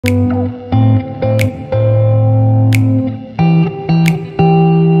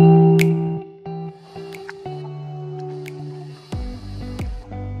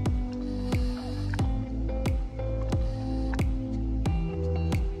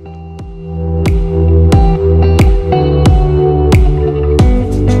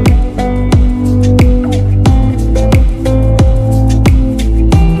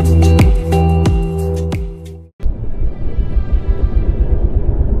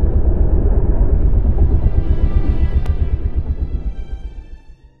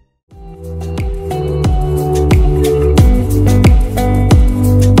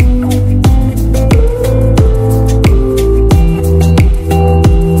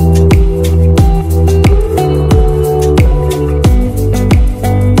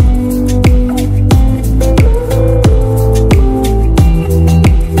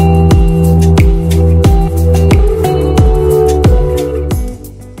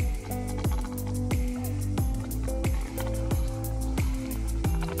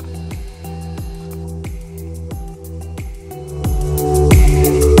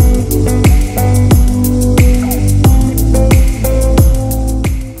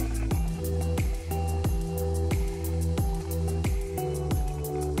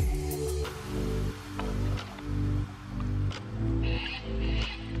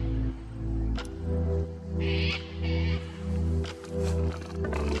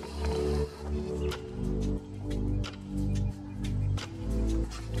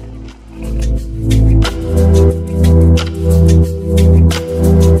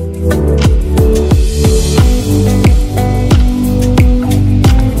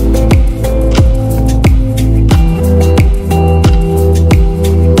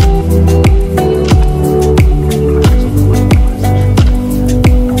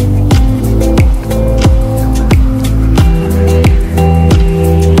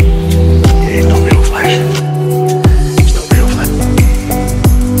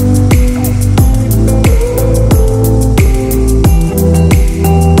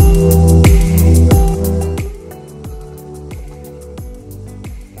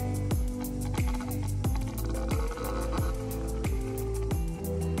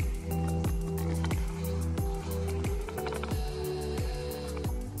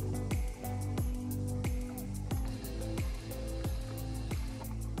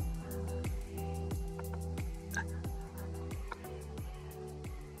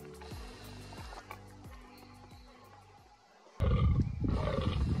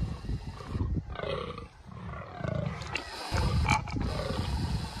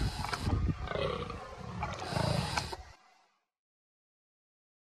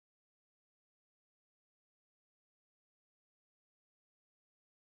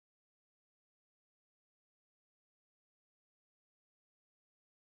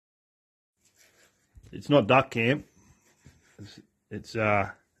It's not duck camp. It's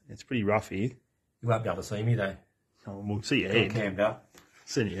pretty rough here. You won't be able to see me though. Oh, we'll see your head. Cammed up.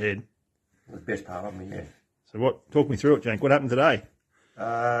 See your head. The best part of me, yeah. So talk me through it, Jank. What happened today?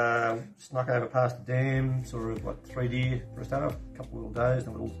 Snuck over past the dam, sort of like 3 deer for a start off, a couple of little does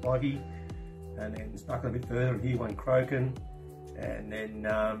and a little spiky, and then snuck a bit further and here one croaking, and then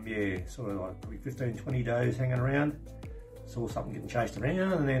yeah, sort of like probably 15, 20 does hanging around. Saw something getting chased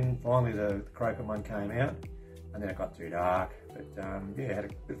around, and then finally the croaking one came out, and then it got too dark. But yeah, had a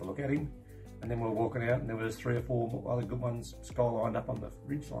bit of a look at him, and then we were walking out, and there was 3 or 4 other good ones skylined up on the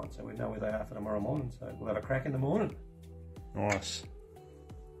ridge line, so we know where they are for tomorrow morning. So we'll have a crack in the morning. Nice.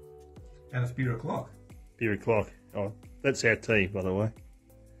 And it's beer o'clock. Beer o'clock. Oh, that's our tea, by the way.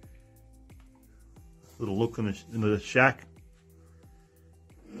 Little look into the shack.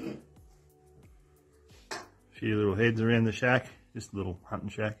 Few little heads around the shack, just a little hunting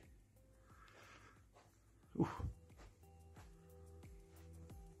shack. Oof.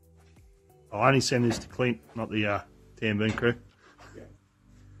 I only send this to Clint, not the Tamboon crew. Yeah.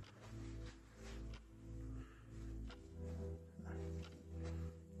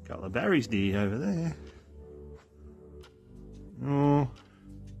 Couple of Barry's deer over there. Oh,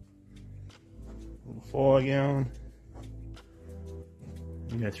 little fire going.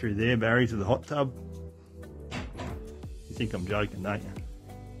 You go through there, Barry, to the hot tub. You think I'm joking, don't you?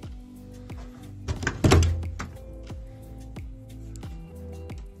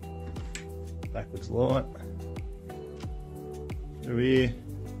 Backwards light. Through here.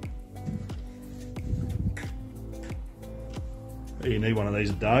 Oh, you need one of these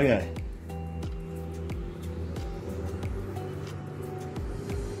at dark, eh?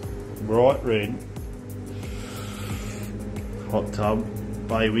 Bright red. Hot tub.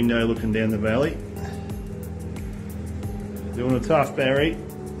 Bay window looking down the valley. Doing it tough, Barry.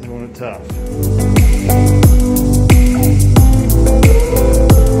 Doing it tough.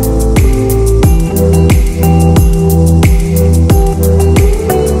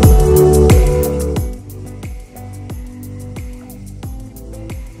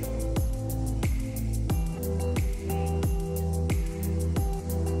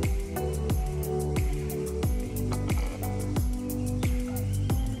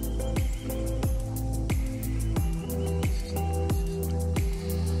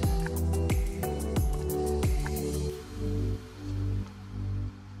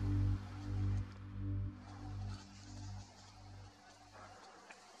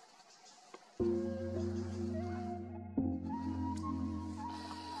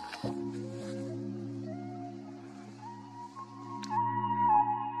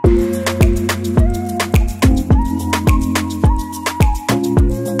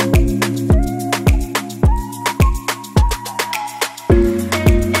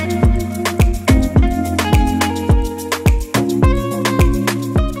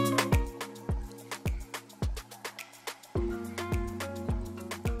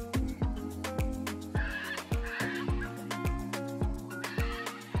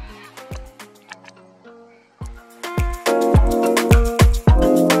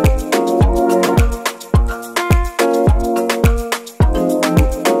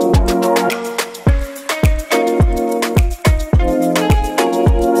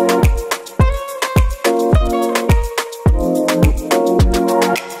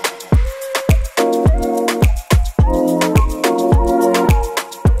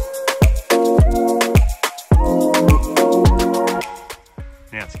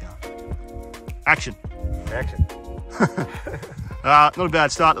 Now it's going. Action. Action. Not a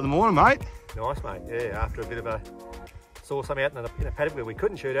bad start to the morning, mate. Nice, mate. Yeah, after a bit of a... Saw something out in a paddock where we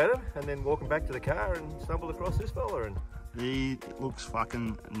couldn't shoot at him, and then walking back to the car and stumbled across this fella. And He looks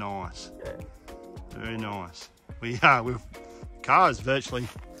fucking nice. yeah. Very nice. We've car's virtually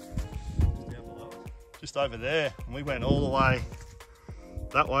just over there, and we went all the way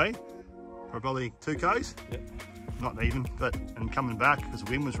that way for probably 2 k's. Yep. Not even, but and coming back because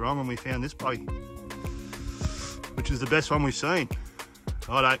the wind was wrong, and we found this buggy, which is the best one we've seen.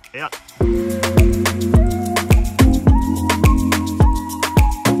 Righto, out.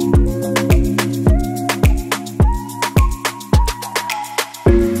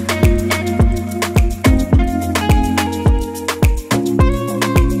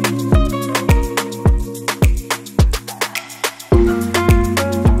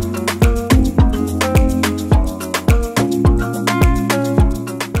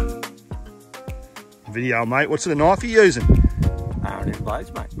 Video, mate. What sort of knife are you using? R&M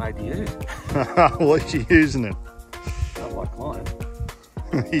blades, mate. Made to use. What are you using it? Not like mine.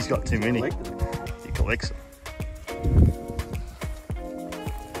 He's got too many. He collects them.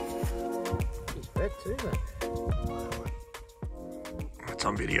 He's fat too, mate. It's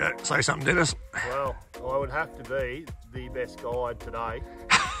on video. Say something, Dennis. Well, I would have to be the best guide today.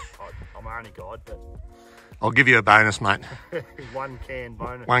 I'm only guide, but I'll give you a bonus, mate. 1 can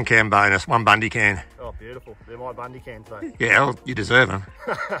bonus. 1 can bonus, 1 Bundy can. Oh, beautiful. They're my Bundy cans, though. Yeah, well, you deserve them.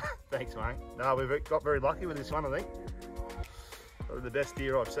 Thanks, mate. No, we've got very lucky with this one, I think. Probably the best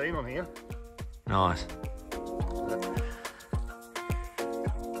deer I've seen on here. Nice.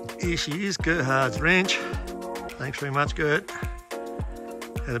 Here she is, Gerhard's Ranch. Thanks very much, Gert.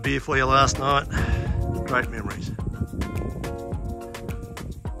 Had a beer for you last night. Great memories.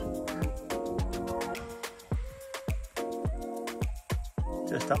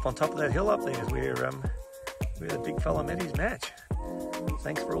 Just up on top of that hill up there is where the big fella met his match.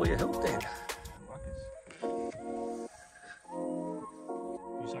 Thanks for all your help, Dan.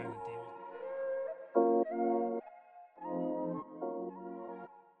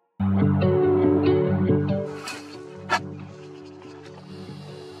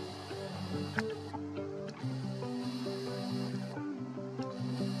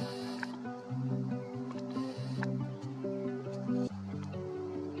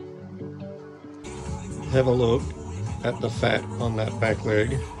 Have a look at the fat on that back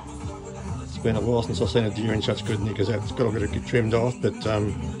leg. It's been a while since I've seen a deer in such good nick as that. It's got a bit of trimmed off, but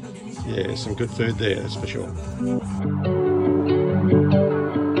yeah, some good food there, that's for sure.